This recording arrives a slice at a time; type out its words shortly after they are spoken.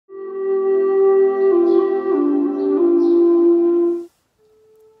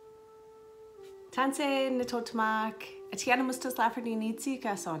Tanse Nitotamak, Etiana Moostoos-Lafferty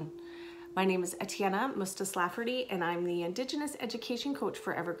Nitsikason. My name is Etiana Moostoos-Lafferty and I'm the Indigenous Education Coach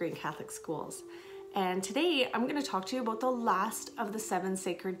for Evergreen Catholic Schools. And today I'm going to talk to you about the last of the 7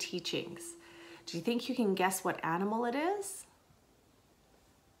 sacred teachings. Do you think you can guess what animal it is?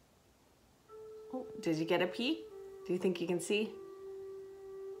 Oh, did you get a peek? Do you think you can see?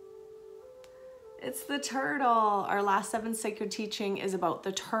 It's the turtle. Our last 7 sacred teaching is about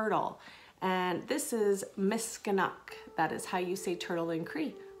the turtle. And this is Miskanak. That is how you say turtle in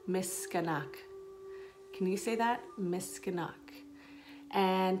Cree. Miskanak. Can you say that? Miskanak.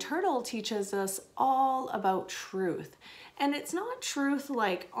 And turtle teaches us all about truth. And it's not truth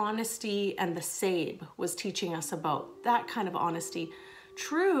like honesty and the Sabe was teaching us about, that kind of honesty.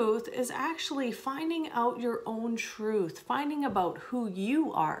 Truth is actually finding out your own truth, finding about who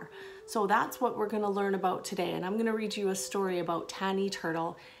you are. So that's what we're going to learn about today. And I'm going to read you a story about Tani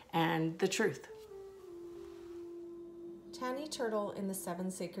Turtle and the truth. Tani Turtle in the 7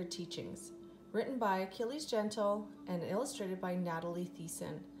 Sacred Teachings, written by Achilles Gentle and illustrated by Natalie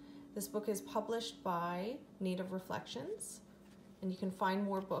Thiessen. This book is published by Native Reflections, and you can find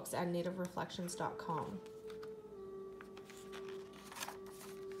more books at nativereflections.com.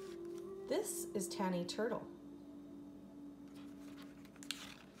 This is Tani Turtle.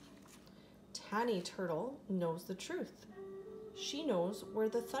 Tani Turtle knows the truth. She knows where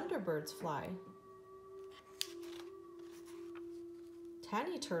the thunderbirds fly.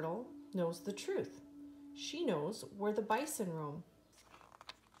 Tani Turtle knows the truth. She knows where the bison roam.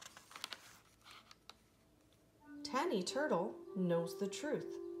 Tani Turtle knows the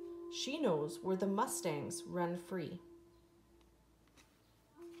truth. She knows where the mustangs run free.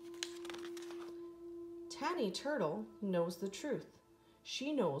 Tani Turtle knows the truth.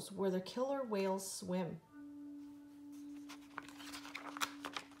 She knows where the killer whales swim.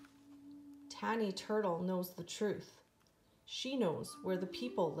 Tani Turtle knows the truth. She knows where the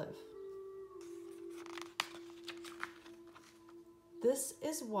people live. This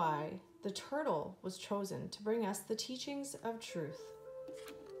is why the turtle was chosen to bring us the teachings of truth.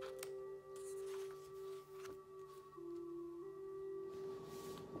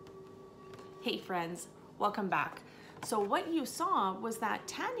 Hey friends, welcome back. So what you saw was that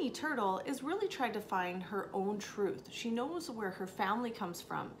Tani Turtle is really trying to find her own truth. She knows where her family comes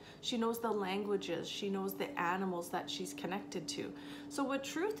from. She knows the languages. She knows the animals that she's connected to. So what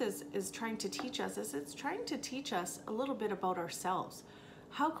truth is trying to teach us is it's trying to teach us a little bit about ourselves.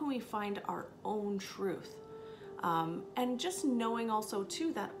 How can we find our own truth? And just knowing also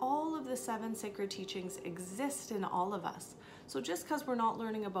too that all of the 7 sacred teachings exist in all of us. So just because we're not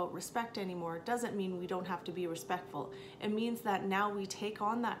learning about respect anymore doesn't mean we don't have to be respectful. It means that now we take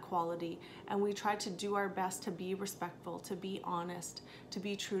on that quality and we try to do our best to be respectful, to be honest, to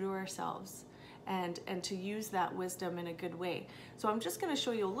be true to ourselves, and to use that wisdom in a good way. So I'm just going to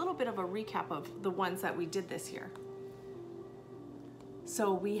show you a little bit of a recap of the ones that we did this year.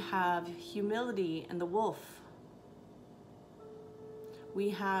 So we have humility and the wolf. We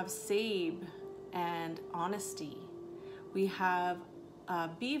have Sabe and honesty. We have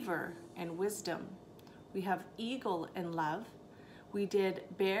beaver and wisdom. We have eagle and love. We did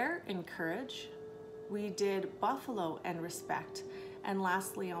bear and courage. We did buffalo and respect. And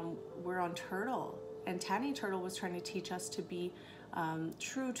lastly, we're on turtle. And Tani Turtle was trying to teach us to be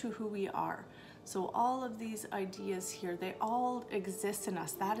true to who we are. So all of these ideas here, they all exist in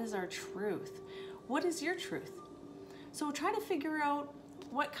us. That is our truth. What is your truth? So try to figure out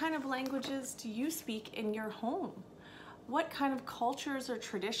what kind of languages do you speak in your home? What kind of cultures or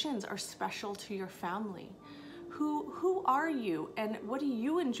traditions are special to your family? Who are you and what do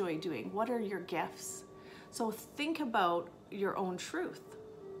you enjoy doing? What are your gifts? So think about your own truth.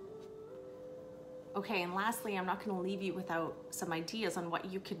 Okay, and lastly, I'm not going to leave you without some ideas on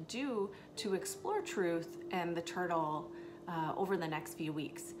what you could do to explore truth and the turtle over the next few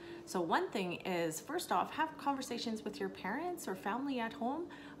weeks. So one thing is, first off, have conversations with your parents or family at home.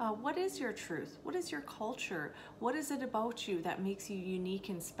 What is your truth? What is your culture? What is it about you that makes you unique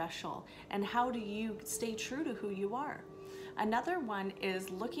and special? And how do you stay true to who you are? Another one is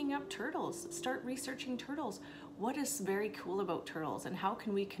looking up turtles. Start researching turtles. What is very cool about turtles and how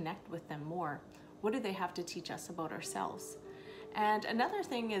can we connect with them more? What do they have to teach us about ourselves? And another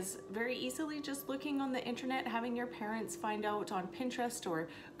thing is very easily just looking on the internet, having your parents find out on Pinterest or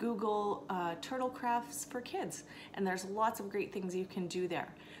Google turtle crafts for kids. And there's lots of great things you can do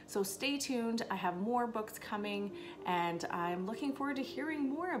there. So stay tuned. I have more books coming and I'm looking forward to hearing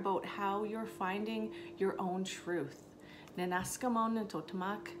more about how you're finding your own truth.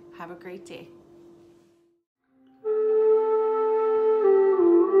 Have a great day.